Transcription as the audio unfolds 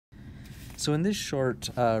So in this short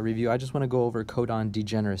review, I just want to go over codon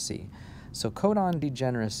degeneracy. So codon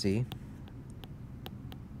degeneracy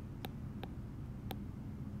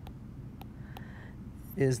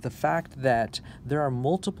is the fact that there are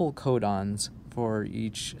multiple codons for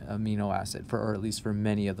each amino acid, or at least for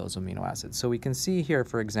many of those amino acids. So we can see here,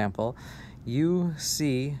 for example,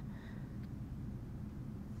 UC,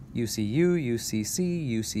 UCU, UCC,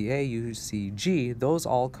 UCA, UCG, those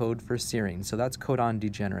all code for serine. So that's codon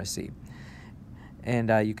degeneracy.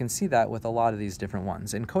 And you can see that with a lot of these different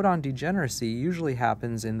ones. And codon degeneracy usually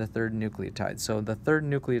happens in the third nucleotide. So the third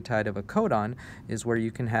nucleotide of a codon is where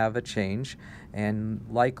you can have a change and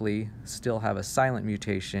likely still have a silent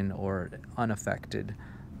mutation or unaffected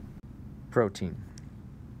protein.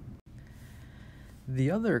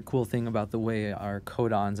 The other cool thing about the way our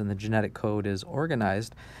codons and the genetic code is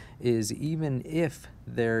organized is even if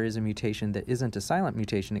there is a mutation that isn't a silent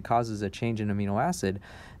mutation, it causes a change in amino acid,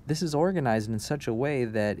 this is organized in such a way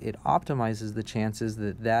that it optimizes the chances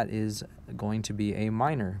that that is going to be a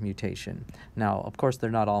minor mutation. Now, of course, they're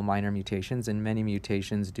not all minor mutations, and many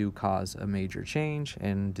mutations do cause a major change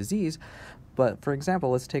and disease. But for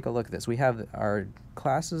example, let's take a look at this. We have our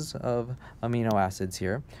classes of amino acids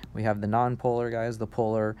here. We have the non-polar guys, the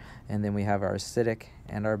polar, and then we have our acidic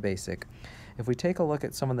and our basic. If we take a look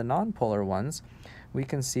at some of the non-polar ones, we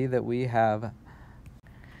can see that we have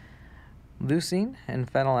leucine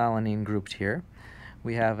and phenylalanine grouped here.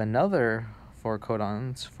 We have another 4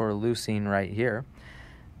 codons for leucine right here.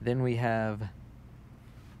 Then we have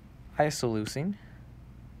isoleucine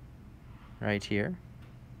right here.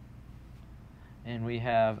 And we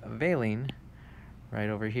have valine right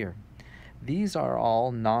over here. These are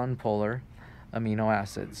all non-polar amino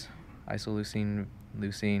acids. Isoleucine,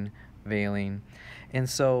 leucine, valine. And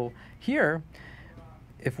so here,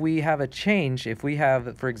 if we have a change, if we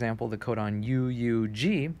have, for example, the codon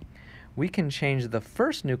UUG, we can change the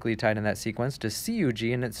first nucleotide in that sequence to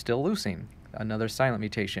CUG and it's still leucine, another silent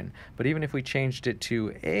mutation. But even if we changed it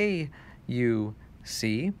to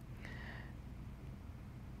AUC,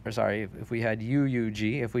 or sorry, if we had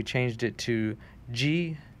UUG, if we changed it to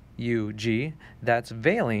GUG, that's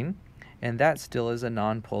valine, and that still is a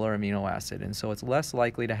non-polar amino acid. And so it's less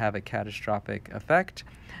likely to have a catastrophic effect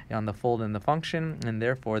on the fold and the function, and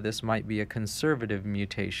therefore this might be a conservative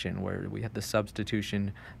mutation where we have the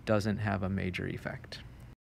substitution doesn't have a major effect.